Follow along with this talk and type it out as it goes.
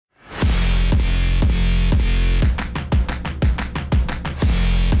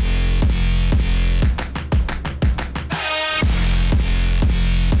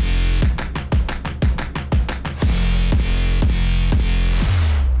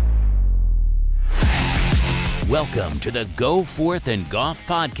Welcome to the Go Forth and Golf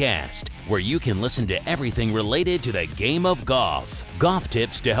Podcast, where you can listen to everything related to the game of golf. Golf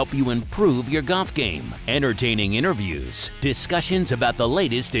tips to help you improve your golf game, entertaining interviews, discussions about the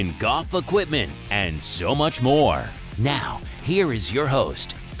latest in golf equipment, and so much more. Now, here is your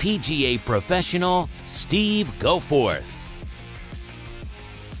host, PGA professional Steve Goforth.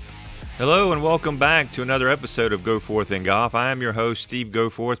 Hello and welcome back to another episode of Go Forth in Golf. I am your host, Steve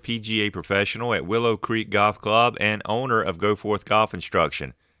Goforth, PGA professional at Willow Creek Golf Club and owner of Go Forth Golf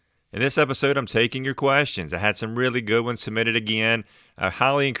Instruction. In this episode, I'm taking your questions. I had some really good ones submitted again. I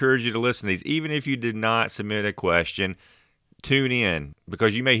highly encourage you to listen to these. Even if you did not submit a question, tune in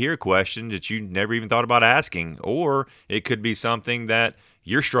because you may hear a question that you never even thought about asking, or it could be something that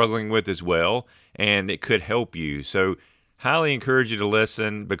you're struggling with as well, and it could help you. So highly encourage you to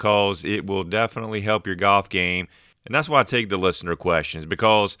listen because it will definitely help your golf game. And that's why I take the listener questions,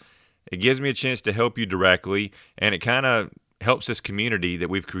 because it gives me a chance to help you directly, and it kind of helps this community that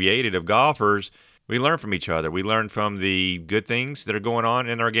we've created of golfers. We learn from each other. We learn from the good things that are going on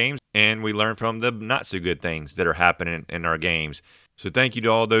in our games, and we learn from the not so good things that are happening in our games. So thank you to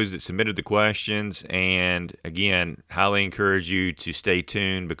all those that submitted the questions. And again, highly encourage you to stay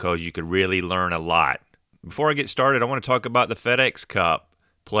tuned because you could really learn a lot. Before I get started, I want to talk about the FedEx Cup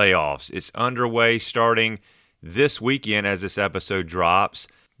playoffs. It's underway starting this weekend as this episode drops.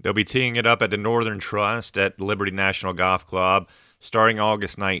 They'll be teeing it up at the Northern Trust at Liberty National Golf Club starting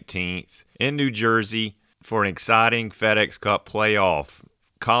August 19th in New Jersey for an exciting FedEx Cup playoff.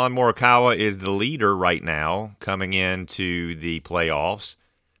 Collin Morikawa is the leader right now coming into the playoffs,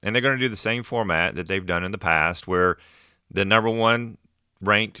 and they're going to do the same format that they've done in the past where the number one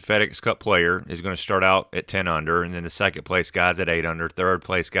ranked FedEx Cup player is going to start out at 10 under, and then the second place guys at 8 under, third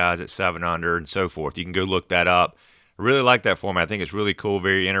place guys at 7 under, and so forth. You can go look that up. I really like that format. I think it's really cool,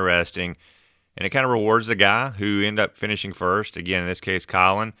 very interesting, and it kind of rewards the guy who ended up finishing first. Again, in this case,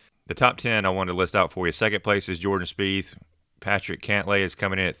 Collin. The top 10 I wanted to list out for you. Second place is Jordan Spieth. Patrick Cantlay is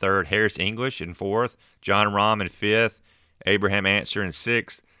coming in at third. Harris English in fourth. Jon Rahm in fifth. Abraham Ancer in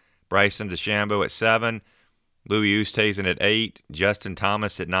sixth. Bryson DeChambeau at 7. Louis Oosthuizen at 8, Justin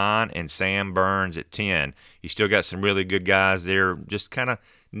Thomas at 9, and Sam Burns at 10. You still got some really good guys there just kind of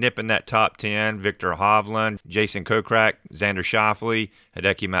nipping that top 10. Victor Hovland, Jason Kokrak, Xander Schauffele,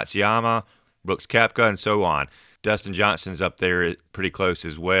 Hideki Matsuyama, Brooks Koepka, and so on. Dustin Johnson's up there pretty close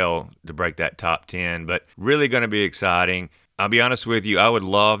as well to break that top 10, but really going to be exciting. I'll be honest with you, I would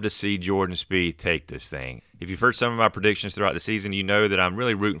love to see Jordan Spieth take this thing. If you've heard some of my predictions throughout the season, you know that I'm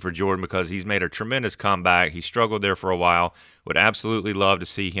really rooting for Jordan because he's made a tremendous comeback. He struggled there for a while. Would absolutely love to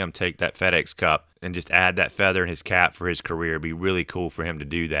see him take that FedEx Cup and just add that feather in his cap for his career. It'd be really cool for him to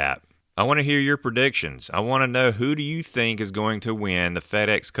do that. I want to hear your predictions. I want to know, who do you think is going to win the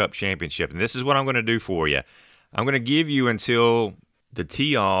FedEx Cup Championship? And this is what I'm going to do for you. I'm going to give you until the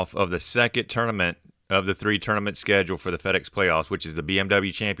tee-off of the second tournament of the 3-tournament schedule for the FedEx playoffs, which is the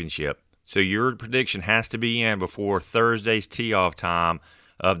BMW Championship. So your prediction has to be in before Thursday's tee-off time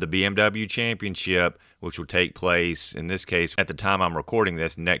of the BMW Championship, which will take place, in this case, at the time I'm recording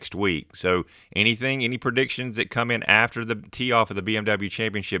this, next week. So any predictions that come in after the tee-off of the BMW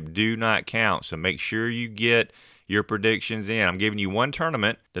Championship do not count. So make sure you get your predictions in. I'm giving you one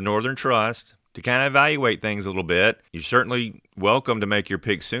tournament, the Northern Trust, to kind of evaluate things a little bit. You're certainly welcome to make your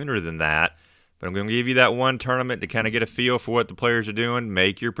pick sooner than that. But I'm going to give you that one tournament to kind of get a feel for what the players are doing.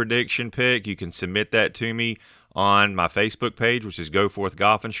 Make your prediction pick. You can submit that to me on my Facebook page, which is Go Forth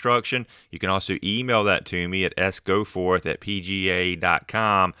Golf Instruction. You can also email that to me at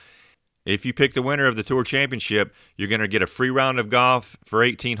sgoforth@pga.com. If you pick the winner of the Tour Championship, you're going to get a free round of golf for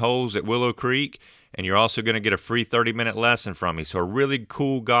 18 holes at Willow Creek, and you're also going to get a free 30-minute lesson from me. So a really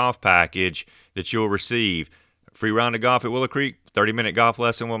cool golf package that you'll receive. Free round of golf at Willow Creek, 30-minute golf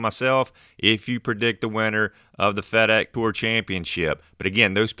lesson with myself if you predict the winner of the FedEx Tour Championship. But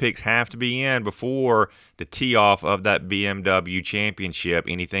again, those picks have to be in before the tee-off of that BMW Championship.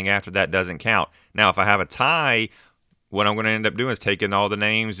 Anything after that doesn't count. Now, if I have a tie, what I'm going to end up doing is taking all the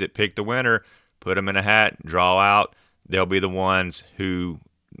names that pick the winner, put them in a hat, draw out. They'll be the ones and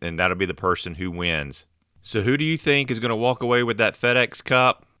that'll be the person who wins. So who do you think is going to walk away with that FedEx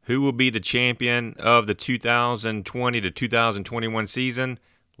Cup? Who will be the champion of the 2020 to 2021 season?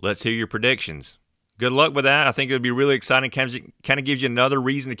 Let's hear your predictions. Good luck with that. I think it'll be really exciting. Kind of gives you another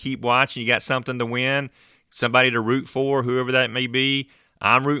reason to keep watching. You got something to win, somebody to root for, whoever that may be.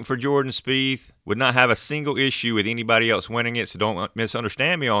 I'm rooting for Jordan Spieth. Would not have a single issue with anybody else winning it, so don't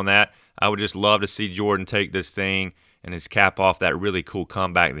misunderstand me on that. I would just love to see Jordan take this thing and his cap off that really cool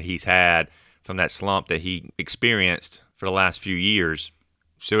comeback that he's had from that slump that he experienced for the last few years.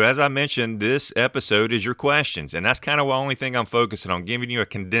 So as I mentioned, this episode is your questions, and that's kind of the only thing I'm focusing on, giving you a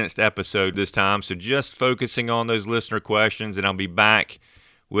condensed episode this time. So just focusing on those listener questions, and I'll be back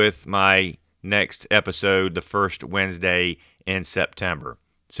with my next episode the first Wednesday in September.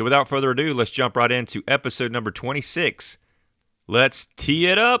 So without further ado, let's jump right into episode number 26. Let's tee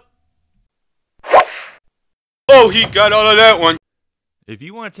it up. Oh, he got all of that one. If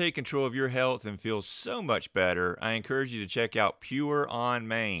you want to take control of your health and feel so much better, I encourage you to check out Pure on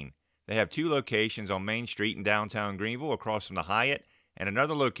Main. They have 2 locations on Main Street in downtown Greenville across from the Hyatt, and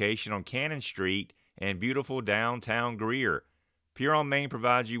another location on Cannon Street in beautiful downtown Greer. Pure on Main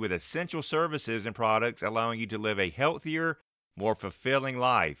provides you with essential services and products allowing you to live a healthier, more fulfilling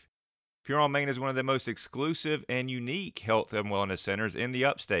life. Pure on Main is one of the most exclusive and unique health and wellness centers in the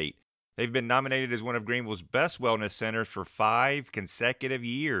upstate. They've been nominated as one of Greenville's best wellness centers for 5 consecutive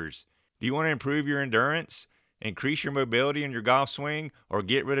years. Do you want to improve your endurance, increase your mobility in your golf swing, or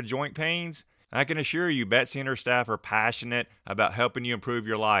get rid of joint pains? I can assure you Betsy and her staff are passionate about helping you improve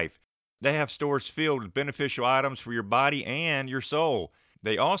your life. They have stores filled with beneficial items for your body and your soul.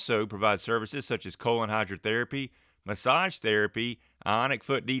 They also provide services such as colon hydrotherapy, massage therapy, ionic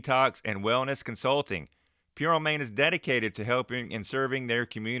foot detox, and wellness consulting. Pure on Main is dedicated to helping and serving their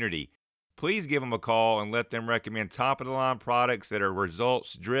community. Please give them a call and let them recommend top-of-the-line products that are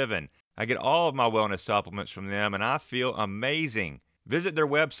results-driven. I get all of my wellness supplements from them, and I feel amazing. Visit their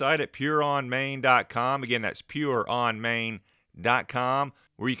website at pureonmain.com. Again, that's pureonmain.com,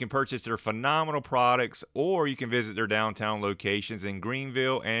 where you can purchase their phenomenal products, or you can visit their downtown locations in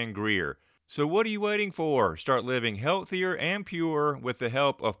Greenville and Greer. So what are you waiting for? Start living healthier and pure with the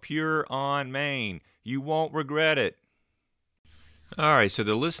help of Pure on Main. You won't regret it. All right, so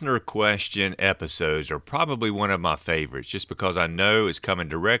the listener question episodes are probably one of my favorites just because I know it's coming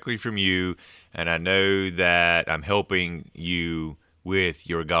directly from you, and I know that I'm helping you with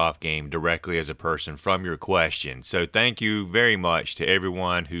your golf game directly as a person from your question. So thank you very much to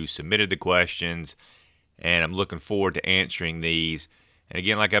everyone who submitted the questions, and I'm looking forward to answering these. And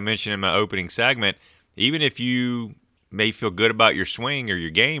again, like I mentioned in my opening segment, even if you may feel good about your swing or your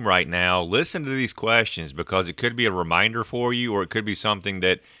game right now, listen to these questions because it could be a reminder for you, or it could be something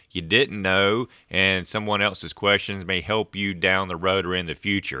that you didn't know, and someone else's questions may help you down the road or in the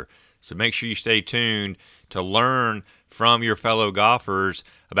future. So make sure you stay tuned to learn from your fellow golfers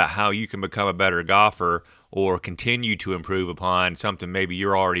about how you can become a better golfer or continue to improve upon something maybe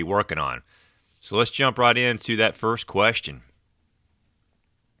you're already working on. So let's jump right into that first question.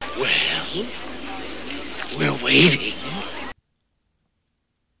 Well, we're waiting.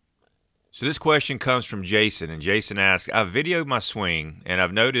 So this question comes from Jason, and Jason asks, I've videoed my swing, and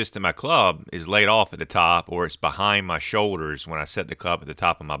I've noticed that my club is laid off at the top, or it's behind my shoulders when I set the club at the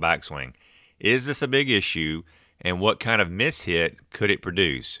top of my backswing. Is this a big issue, and what kind of mishit could it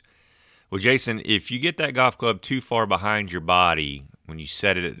produce? Well, Jason, if you get that golf club too far behind your body when you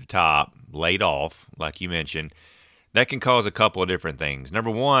set it at the top, laid off, like you mentioned, that can cause a couple of different things.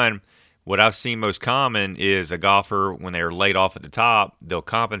 Number one, what I've seen most common is a golfer, when they're laid off at the top, they'll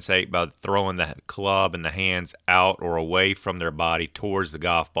compensate by throwing the club and the hands out or away from their body towards the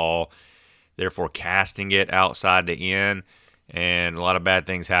golf ball, therefore casting it outside the in, and a lot of bad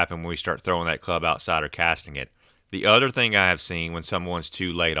things happen when we start throwing that club outside or casting it. The other thing I have seen when someone's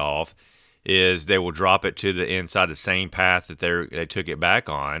too laid off is they will drop it to the inside the same path that they took it back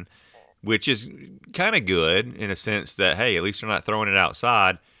on, which is kind of good in a sense that, hey, at least they're not throwing it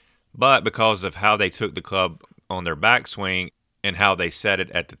outside. But because of how they took the club on their backswing and how they set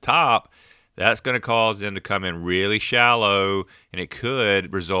it at the top, that's going to cause them to come in really shallow, and it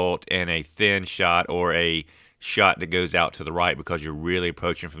could result in a thin shot or a shot that goes out to the right because you're really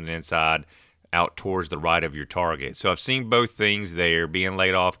approaching from the inside out towards the right of your target. So I've seen both things there. Being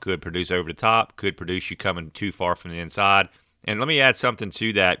laid off could produce over the top, could produce you coming too far from the inside. And let me add something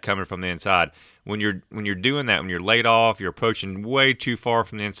to that coming from the inside. When you're doing that, when you're laid off, you're approaching way too far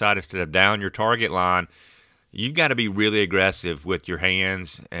from the inside instead of down your target line, you've got to be really aggressive with your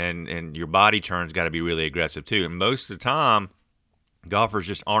hands, and your body turn's got to be really aggressive too. And most of the time, golfers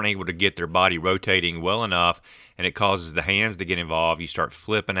just aren't able to get their body rotating well enough, and it causes the hands to get involved. You start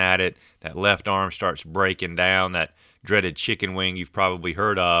flipping at it, that left arm starts breaking down, that dreaded chicken wing you've probably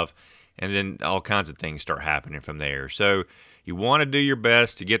heard of, and then all kinds of things start happening from there. So you want to do your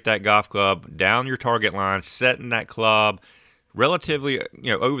best to get that golf club down your target line, setting that club relatively,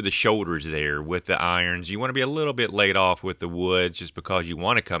 over the shoulders there with the irons. You want to be a little bit laid off with the woods just because you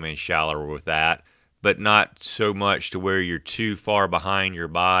want to come in shallower with that, but not so much to where you're too far behind your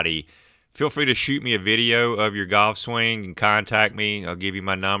body Feel free to shoot me a video of your golf swing and contact me. I'll give you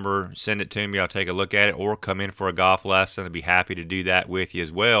my number. Send it to me. I'll take a look at it, or come in for a golf lesson. I'd be happy to do that with you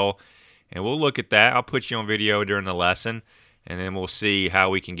as well. And we'll look at that. I'll put you on video during the lesson, and then we'll see how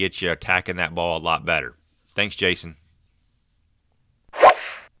we can get you attacking that ball a lot better. Thanks, Jason.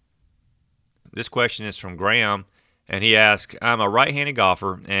 This question is from Graham, and he asks, I'm a right-handed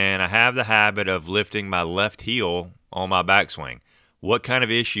golfer, and I have the habit of lifting my left heel on my backswing. What kind of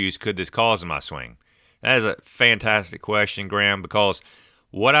issues could this cause in my swing? That is a fantastic question, Graham, because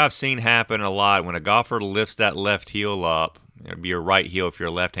what I've seen happen a lot when a golfer lifts that left heel up, it'd be your right heel if you're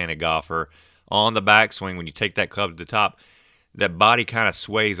a left-handed golfer, on the backswing, when you take that club to the top, that body kind of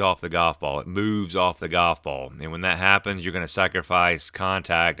sways off the golf ball. It moves off the golf ball. And when that happens, you're going to sacrifice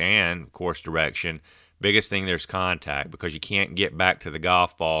contact and, of course, direction. Biggest thing, there's contact, because you can't get back to the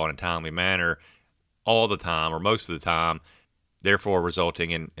golf ball in a timely manner all the time or most of the time, therefore resulting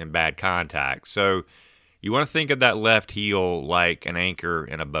in bad contact. So you want to think of that left heel like an anchor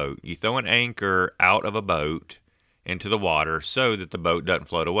in a boat. You throw an anchor out of a boat into the water so that the boat doesn't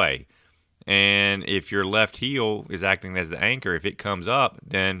float away. And if your left heel is acting as the anchor, if it comes up,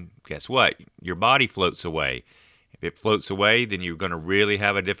 then guess what? Your body floats away. If it floats away, then you're going to really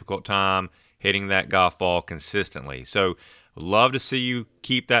have a difficult time hitting that golf ball consistently. So love to see you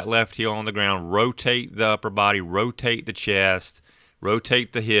keep that left heel on the ground, rotate the upper body, rotate the chest,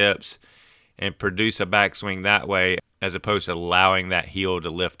 rotate the hips, and produce a backswing that way, as opposed to allowing that heel to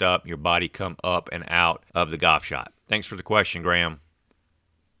lift up, your body come up and out of the golf shot. Thanks for the question, Graham.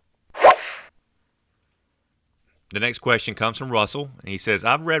 The next question comes from Russell, and he says,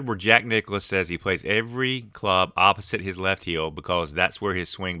 I've read where Jack Nicklaus says he plays every club opposite his left heel because that's where his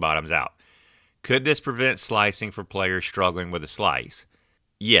swing bottoms out. Could this prevent slicing for players struggling with a slice?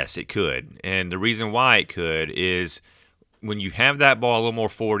 Yes, it could. And the reason why it could is when you have that ball a little more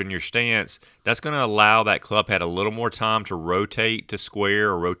forward in your stance, that's going to allow that club head a little more time to rotate to square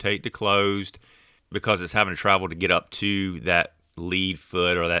or rotate to closed, because it's having to travel to get up to that lead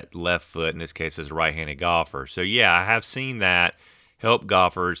foot or that left foot, in this case as a right-handed golfer. So yeah, I have seen that help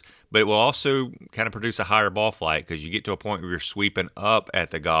golfers, but it will also kind of produce a higher ball flight, because you get to a point where you're sweeping up at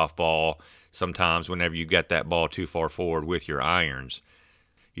the golf ball sometimes whenever you get that ball too far forward with your irons.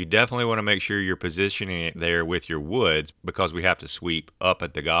 You definitely want to make sure you're positioning it there with your woods, because we have to sweep up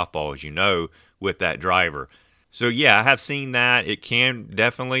at the golf ball, as you know, with that driver. So yeah, I have seen that. It can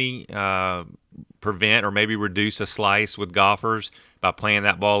definitely prevent or maybe reduce a slice with golfers by playing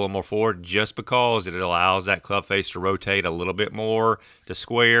that ball a little more forward, just because it allows that club face to rotate a little bit more to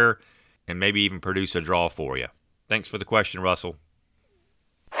square and maybe even produce a draw for you. Thanks for the question, Russell.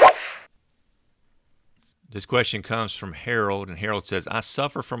 This question comes from Harold, and Harold says, I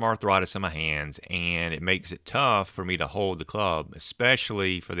suffer from arthritis in my hands, and it makes it tough for me to hold the club,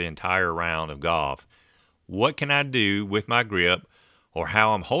 especially for the entire round of golf. What can I do with my grip or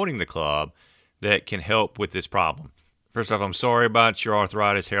how I'm holding the club that can help with this problem? First off, I'm sorry about your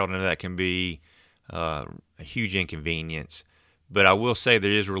arthritis, Harold, and that can be a huge inconvenience. But I will say there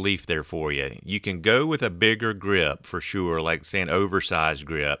is relief there for you. You can go with a bigger grip for sure, like say an oversized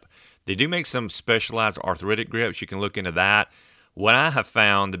grip. They do make some specialized arthritic grips. You can look into that. What I have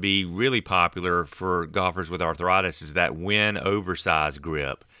found to be really popular for golfers with arthritis is that Winn oversized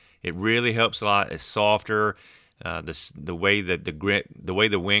grip. It really helps a lot. It's softer. The way that the way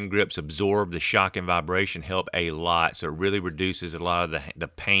the Winn grips absorb the shock and vibration help a lot. So it really reduces a lot of the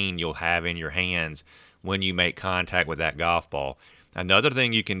pain you'll have in your hands when you make contact with that golf ball. Another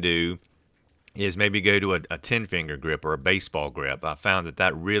thing you can do is maybe go to a 10-finger grip or a baseball grip. I found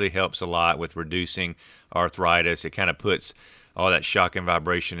that really helps a lot with reducing arthritis. It kind of puts all that shock and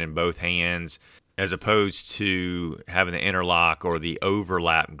vibration in both hands, as opposed to having the interlock or the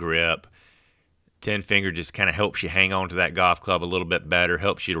overlap grip. 10-finger just kind of helps you hang on to that golf club a little bit better,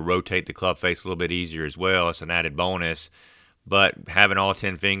 helps you to rotate the club face a little bit easier as well. It's an added bonus. But having all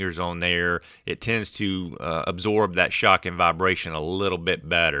 10 fingers on there, it tends to absorb that shock and vibration a little bit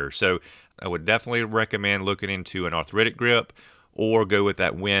better. So I would definitely recommend looking into an arthritic grip, or go with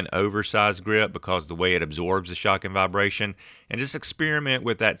that Winn oversized grip, because the way it absorbs the shock and vibration. And just experiment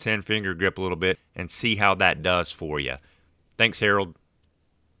with that 10-finger grip a little bit and see how that does for you. Thanks, Harold.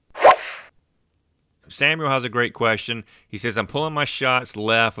 Samuel has a great question. He says, I'm pulling my shots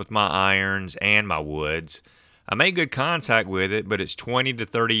left with my irons and my woods. I made good contact with it, but it's 20 to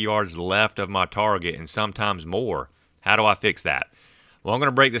 30 yards left of my target and sometimes more. How do I fix that? Well, I'm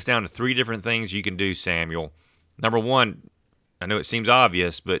going to break this down to 3 different things you can do, Samuel. Number 1, I know it seems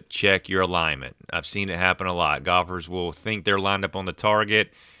obvious, but check your alignment. I've seen it happen a lot. Golfers will think they're lined up on the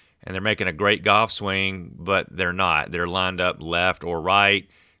target and they're making a great golf swing, but they're not. They're lined up left or right.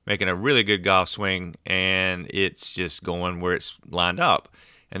 making a really good golf swing, and it's just going where it's lined up.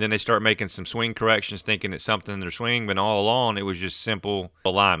 And then they start making some swing corrections, thinking it's something in their swing, but all along it was just simple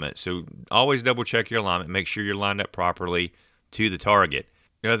alignment. So always double check your alignment, make sure you're lined up properly to the target.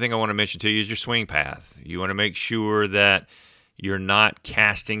 The other thing I want to mention to you is your swing path. You want to make sure that you're not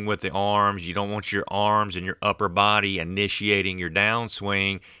casting with the arms. You don't want your arms and your upper body initiating your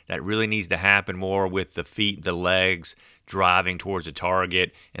downswing. That really needs to happen more with the feet, the legs driving towards the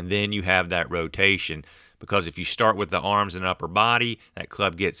target, and then you have that rotation. Because if you start with the arms and upper body, that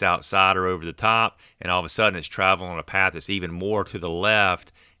club gets outside or over the top, and all of a sudden it's traveling on a path that's even more to the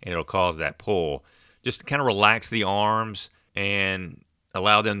left, and it'll cause that pull. Just kind of relax the arms and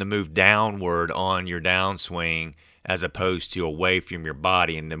allow them to move downward on your downswing as opposed to away from your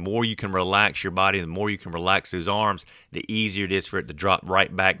body. And the more you can relax your body, the more you can relax those arms, the easier it is for it to drop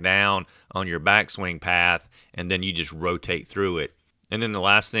right back down on your backswing path, and then you just rotate through it. And then the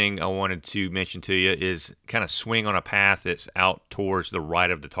last thing I wanted to mention to you is kind of swing on a path that's out towards the right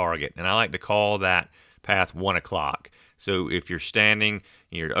of the target. And I like to call that path 1 o'clock. So if you're standing,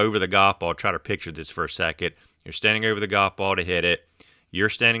 you're over the golf ball, try to picture this for a second. You're standing over the golf ball to hit it. You're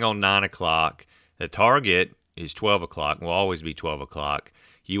standing on 9 o'clock. The target is 12 o'clock, will always be 12 o'clock.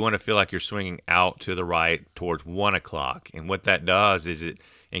 You want to feel like you're swinging out to the right towards 1 o'clock. And what that does is it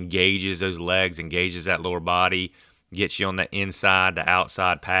engages those legs, engages that lower body, gets you on the inside, the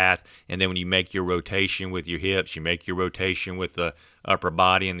outside path. And then when you make your rotation with your hips, you make your rotation with the upper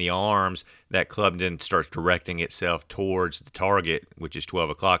body and the arms, that club then starts directing itself towards the target, which is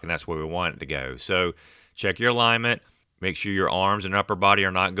 12 o'clock, and that's where we want it to go. So check your alignment. Make sure your arms and upper body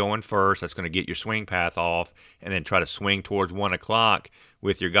are not going first. That's going to get your swing path off. And then try to swing towards 1 o'clock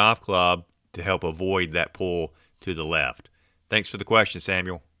with your golf club to help avoid that pull to the left. Thanks for the question,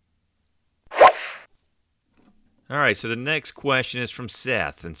 Samuel. All right, so the next question is from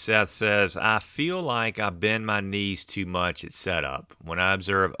Seth. And Seth says, I feel like I bend my knees too much at setup when I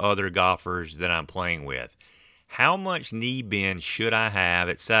observe other golfers that I'm playing with. How much knee bend should I have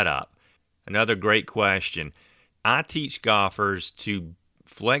at setup? Another great question. I teach golfers to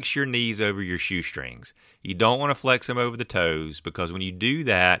flex your knees over your shoestrings. You don't want to flex them over the toes, because when you do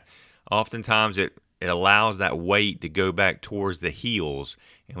that, oftentimes it allows that weight to go back towards the heels.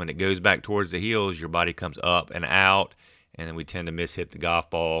 And when it goes back towards the heels, your body comes up and out, and then we tend to mishit the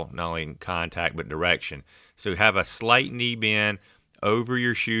golf ball, not only in contact but direction. So have a slight knee bend over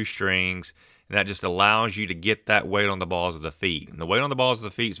your shoestrings, and that just allows you to get that weight on the balls of the feet. And the weight on the balls of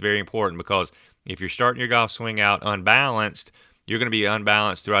the feet is very important, because if you're starting your golf swing out unbalanced, you're going to be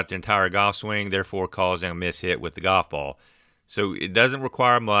unbalanced throughout the entire golf swing, therefore causing a mishit with the golf ball. So it doesn't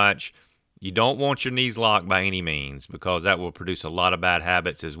require much. You don't want your knees locked by any means, because that will produce a lot of bad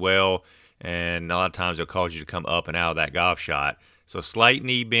habits as well, and a lot of times it'll cause you to come up and out of that golf shot. So slight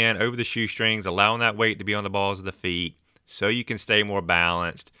knee bend over the shoestrings, allowing that weight to be on the balls of the feet so you can stay more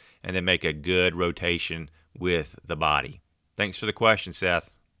balanced and then make a good rotation with the body. Thanks for the question, Seth.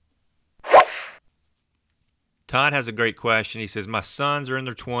 Todd has a great question. He says, my sons are in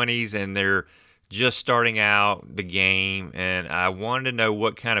their 20s and they're just starting out the game, and I wanted to know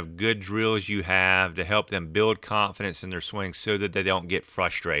what kind of good drills you have to help them build confidence in their swing so that they don't get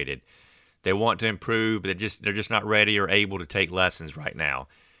frustrated. They want to improve, but they're just not ready or able to take lessons right now.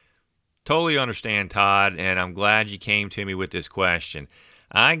 Totally understand, Todd, and I'm glad you came to me with this question.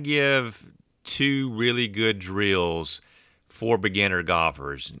 I give 2 really good drills for beginner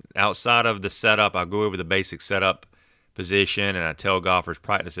golfers. Outside of the setup, I'll go over the basic setup position, and I tell golfers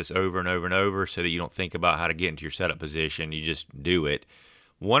practice this over and over and over so that you don't think about how to get into your setup position. You just do it.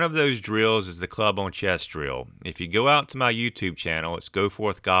 One of those drills is the club on chest drill. If you go out to my YouTube channel, it's Go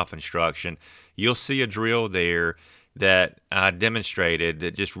Forth Golf Instruction, you'll see a drill there that I demonstrated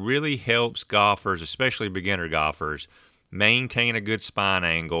that just really helps golfers, especially beginner golfers, maintain a good spine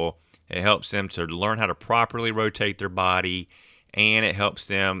angle. It helps them to learn how to properly rotate their body, and it helps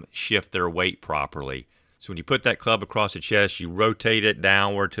them shift their weight properly. So when you put that club across the chest, you rotate it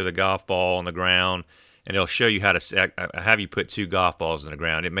downward to the golf ball on the ground, and it'll show you how to have you put 2 golf balls in the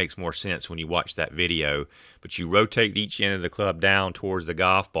ground. It makes more sense when you watch that video. But you rotate each end of the club down towards the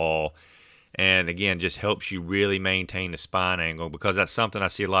golf ball, and again, just helps you really maintain the spine angle, because that's something I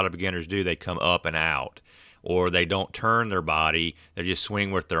see a lot of beginners do. They come up and out, or they don't turn their body. They just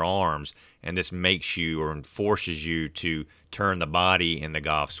swing with their arms, and this makes you or forces you to turn the body in the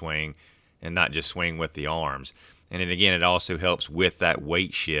golf swing and not just swing with the arms. And then again, it also helps with that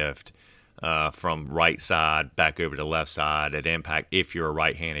weight shift from right side back over to left side at impact if you're a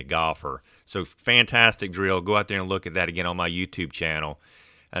right-handed golfer. So fantastic drill. Go out there and look at that again on my YouTube channel.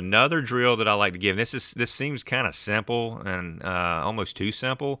 Another drill that I like to give, and this seems kind of simple and almost too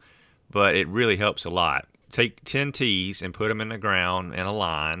simple, but it really helps a lot. Take 10 tees and put them in the ground in a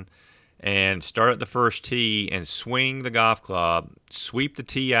line, and start at the first tee and swing the golf club, sweep the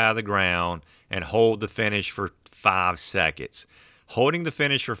tee out of the ground, and hold the finish for 5 seconds. Holding the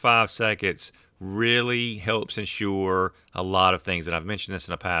finish for 5 seconds really helps ensure a lot of things, and I've mentioned this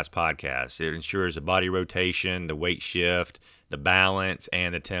in a past podcast. It ensures the body rotation, the weight shift, the balance,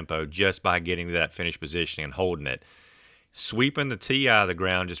 and the tempo just by getting to that finish position and holding it. Sweeping the tee out of the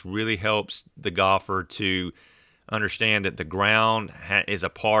ground just really helps the golfer to understand that the ground is a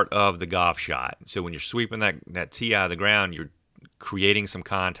part of the golf shot. So when you're sweeping that tee out of the ground, you're creating some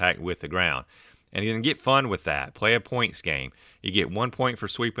contact with the ground. And you can get fun with that. Play a points game. You get 1 point for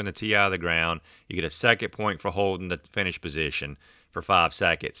sweeping the tee out of the ground. You get a second point for holding the finish position for 5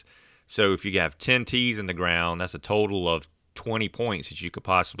 seconds. So if you have 10 tees in the ground, that's a total of 20 points that you could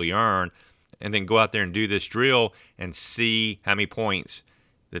possibly earn. And then go out there and do this drill and see how many points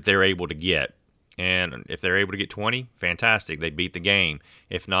that they're able to get. And if they're able to get 20, fantastic. They beat the game.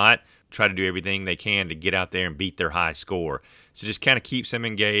 If not, try to do everything they can to get out there and beat their high score. So just kind of keeps them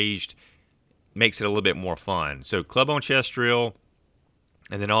engaged, makes it a little bit more fun. So club on chest drill,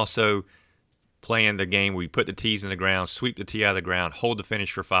 and then also playing the game where you put the tees in the ground, sweep the tee out of the ground, hold the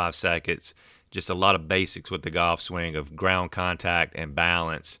finish for 5 seconds. Just a lot of basics with the golf swing of ground contact and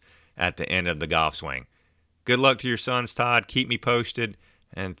balance at the end of the golf swing. Good luck to your sons, Todd. Keep me posted,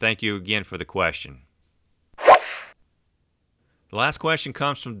 and thank you again for the question. The last question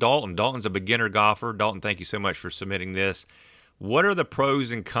comes from Dalton. Dalton's a beginner golfer. Dalton, thank you so much for submitting this. What are the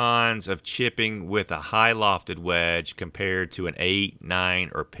pros and cons of chipping with a high lofted wedge compared to an 8,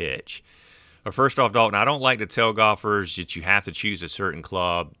 9, or pitch? Well, first off, Dalton, I don't like to tell golfers that you have to choose a certain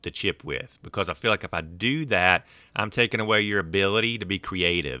club to chip with, because I feel like if I do that, I'm taking away your ability to be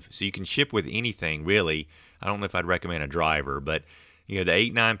creative. So you can chip with anything, really. I don't know if I'd recommend a driver, but the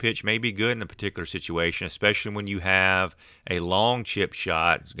 8-9 pitch may be good in a particular situation, especially when you have a long chip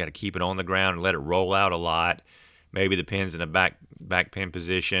shot. You've got to keep it on the ground and let it roll out a lot. Maybe the pin's in a back pin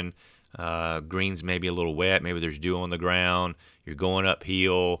position. Green's maybe a little wet. Maybe there's dew on the ground. You're going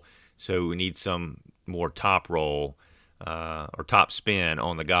uphill. So we need some more top roll or top spin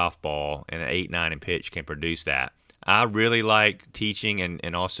on the golf ball, and an 8-9 and pitch can produce that. I really like teaching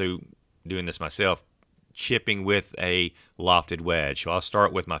and also doing this myself, chipping with a lofted wedge. So I'll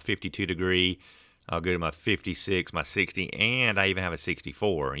start with my 52 degree. I'll go to my 56, my 60, and I even have a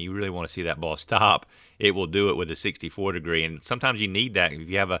 64. And you really want to see that ball stop, it will do it with a 64 degree. And sometimes you need that. If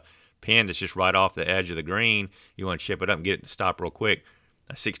you have a pin that's just right off the edge of the green, you want to chip it up and get it to stop real quick.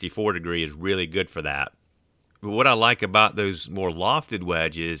 A 64 degree is really good for that. But what I like about those more lofted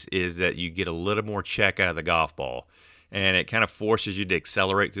wedges is that you get a little more check out of the golf ball. And it kind of forces you to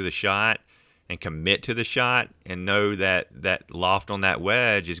accelerate through the shot and commit to the shot and know that that loft on that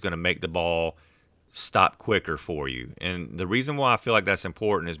wedge is going to make the ball stop quicker for you. And the reason why I feel like that's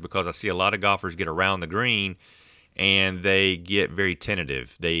important is because I see a lot of golfers get around the green and they get very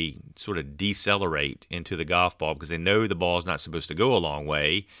tentative. They sort of decelerate into the golf ball because they know the ball is not supposed to go a long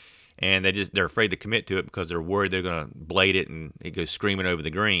way, and they're afraid to commit to it because they're worried they're going to blade it and it goes screaming over the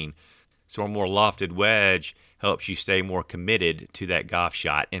green. So a more lofted wedge helps you stay more committed to that golf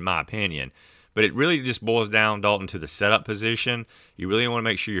shot, in my opinion. But it really just boils down, Dalton, to the setup position. You really want to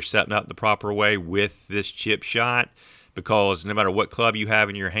make sure you're setting up the proper way with this chip shot, because no matter what club you have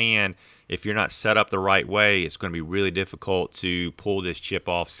in your hand, if you're not set up the right way, it's going to be really difficult to pull this chip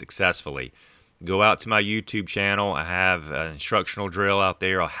off successfully. Go out to my YouTube channel. I have an instructional drill out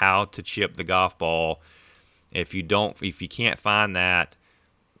there on how to chip the golf ball. If you can't find that,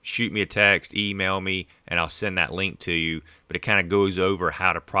 shoot me a text, email me, and I'll send that link to you. But it kind of goes over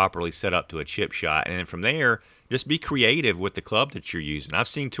how to properly set up to a chip shot. And then from there, just be creative with the club that you're using. I've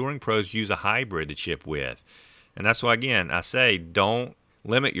seen touring pros use a hybrid to chip with. And that's why, again, I say don't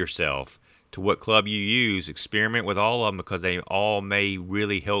limit yourself to what club you use. Experiment with all of them because they all may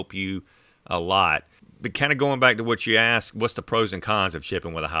really help you a lot. But kind of going back to what you asked, what's the pros and cons of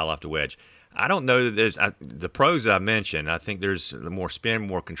chipping with a high lofted wedge? I don't know that there's the pros that I mentioned. I think there's more spin,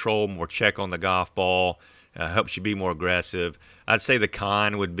 more control, more check on the golf ball, helps you be more aggressive. I'd say the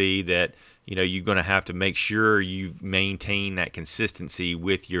con would be that you're going to have to make sure you maintain that consistency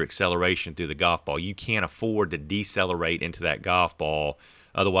with your acceleration through the golf ball. You can't afford to decelerate into that golf ball.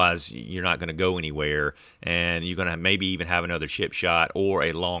 Otherwise, you're not going to go anywhere, and you're going to maybe even have another chip shot or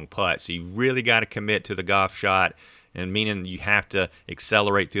a long putt. So you really got to commit to the golf shot, and meaning you have to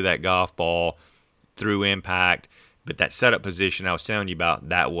accelerate through that golf ball through impact. But that setup position I was telling you about,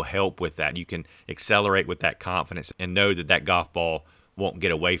 that will help with that. You can accelerate with that confidence and know that golf ball won't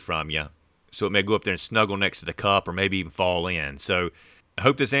get away from you. So it may go up there and snuggle next to the cup or maybe even fall in. So I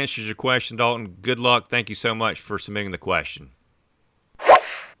hope this answers your question, Dalton. Good luck. Thank you so much for submitting the question.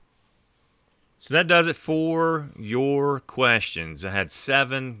 So that does it for your questions. I had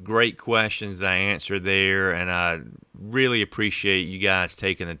 7 great questions that I answered there, and I really appreciate you guys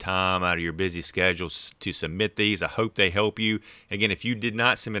taking the time out of your busy schedules to submit these. I hope they help you. Again, if you did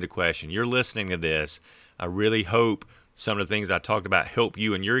not submit a question, you're listening to this, I really hope some of the things I talked about help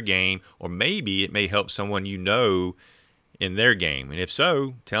you in your game, or maybe it may help someone you know in their game. And if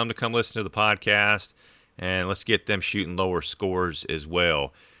so, tell them to come listen to the podcast, and let's get them shooting lower scores as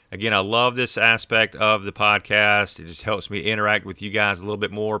well. Again, I love this aspect of the podcast. It just helps me interact with you guys a little bit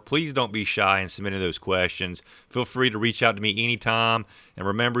more. Please don't be shy in submitting those questions. Feel free to reach out to me anytime. And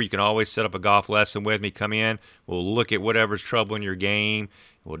remember, you can always set up a golf lesson with me. Come in. We'll look at whatever's troubling your game.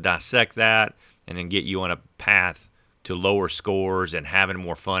 We'll dissect that and then get you on a path to lower scores and having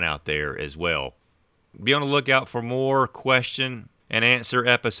more fun out there as well. Be on the lookout for more question and answer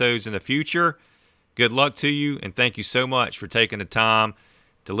episodes in the future. Good luck to you, and thank you so much for taking the time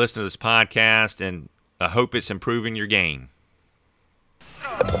to listen to this podcast, and I hope it's improving your game.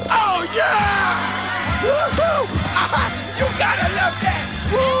 Oh, yeah! Woo-hoo! You gotta love that!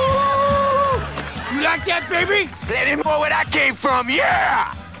 Woo! You like that, baby? Let him know where that came from,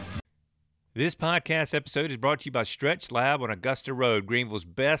 yeah! This podcast episode is brought to you by Stretch Lab on Augusta Road, Greenville's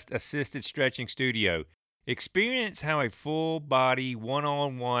best assisted stretching studio. Experience how a full-body,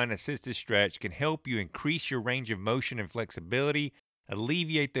 one-on-one assisted stretch can help you increase your range of motion and flexibility,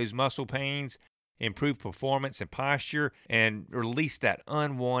 alleviate those muscle pains, improve performance and posture, and release that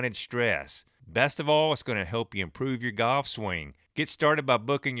unwanted stress. Best of all, it's going to help you improve your golf swing. Get started by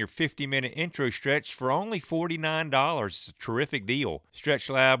booking your 50-minute intro stretch for only $49. It's a terrific deal. Stretch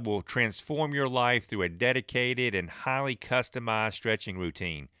Lab will transform your life through a dedicated and highly customized stretching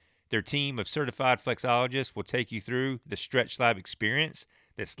routine. Their team of certified flexologists will take you through the Stretch Lab experience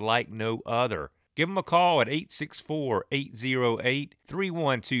that's like no other. Give them a call at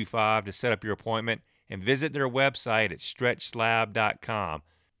 864-808-3125 to set up your appointment, and visit their website at stretchlab.com.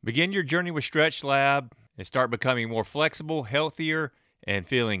 Begin your journey with Stretch Lab and start becoming more flexible, healthier, and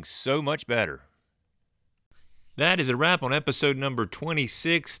feeling so much better. That is a wrap on episode number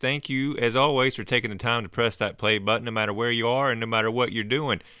 26. Thank you, as always, for taking the time to press that play button no matter where you are and no matter what you're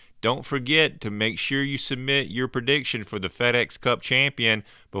doing. Don't forget to make sure you submit your prediction for the FedEx Cup champion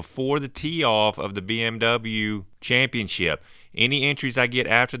before the tee-off of the BMW Championship. Any entries I get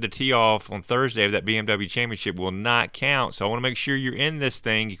after the tee-off on Thursday of that BMW Championship will not count, so I want to make sure you're in this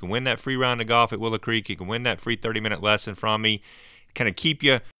thing. You can win that free round of golf at Willow Creek. You can win that free 30-minute lesson from me. Kind of keep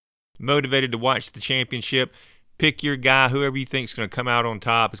you motivated to watch the championship. Pick your guy, whoever you think is going to come out on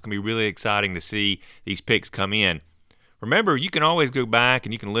top. It's going to be really exciting to see these picks come in. Remember, you can always go back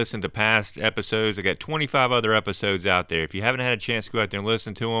and you can listen to past episodes. I got 25 other episodes out there. If you haven't had a chance to go out there and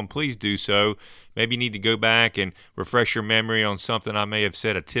listen to them, please do so. Maybe you need to go back and refresh your memory on something I may have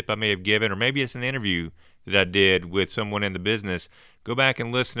said, a tip I may have given, or maybe it's an interview that I did with someone in the business. Go back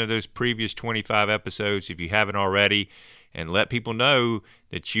and listen to those previous 25 episodes if you haven't already, and let people know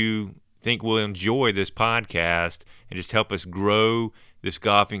that you think will enjoy this podcast and just help us grow this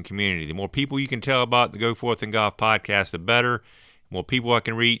golfing community. The more people you can tell about the Go Forth and Golf podcast, the better. The more people I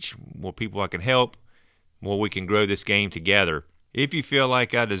can reach, more people I can help, the more we can grow this game together. If you feel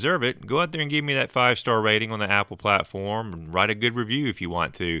like I deserve it, go out there and give me that 5-star rating on the Apple platform and write a good review if you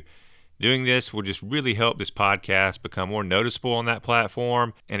want to. Doing this will just really help this podcast become more noticeable on that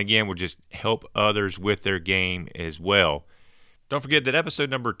platform, and again, will just help others with their game as well. Don't forget that episode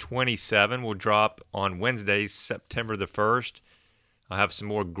number 27 will drop on Wednesday, September the 1st. I'll have some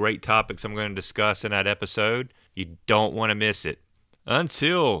more great topics I'm going to discuss in that episode. You don't want to miss it.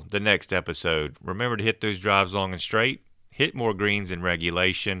 Until the next episode, remember to hit those drives long and straight, hit more greens in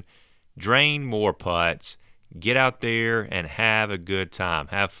regulation, drain more putts, get out there and have a good time.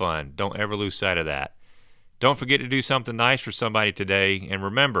 Have fun. Don't ever lose sight of that. Don't forget to do something nice for somebody today. And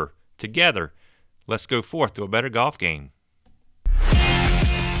remember, together, let's go forth to a better golf game.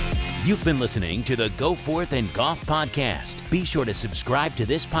 You've been listening to the Go Forth and Golf podcast. Be sure to subscribe to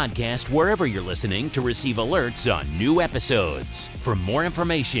this podcast wherever you're listening to receive alerts on new episodes. For more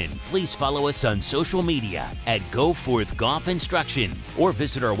information, please follow us on social media at Go Forth Golf Instruction or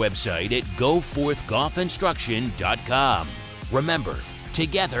visit our website at goforthgolfinstruction.com. Remember,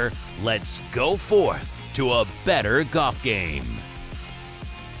 together, let's go forth to a better golf game.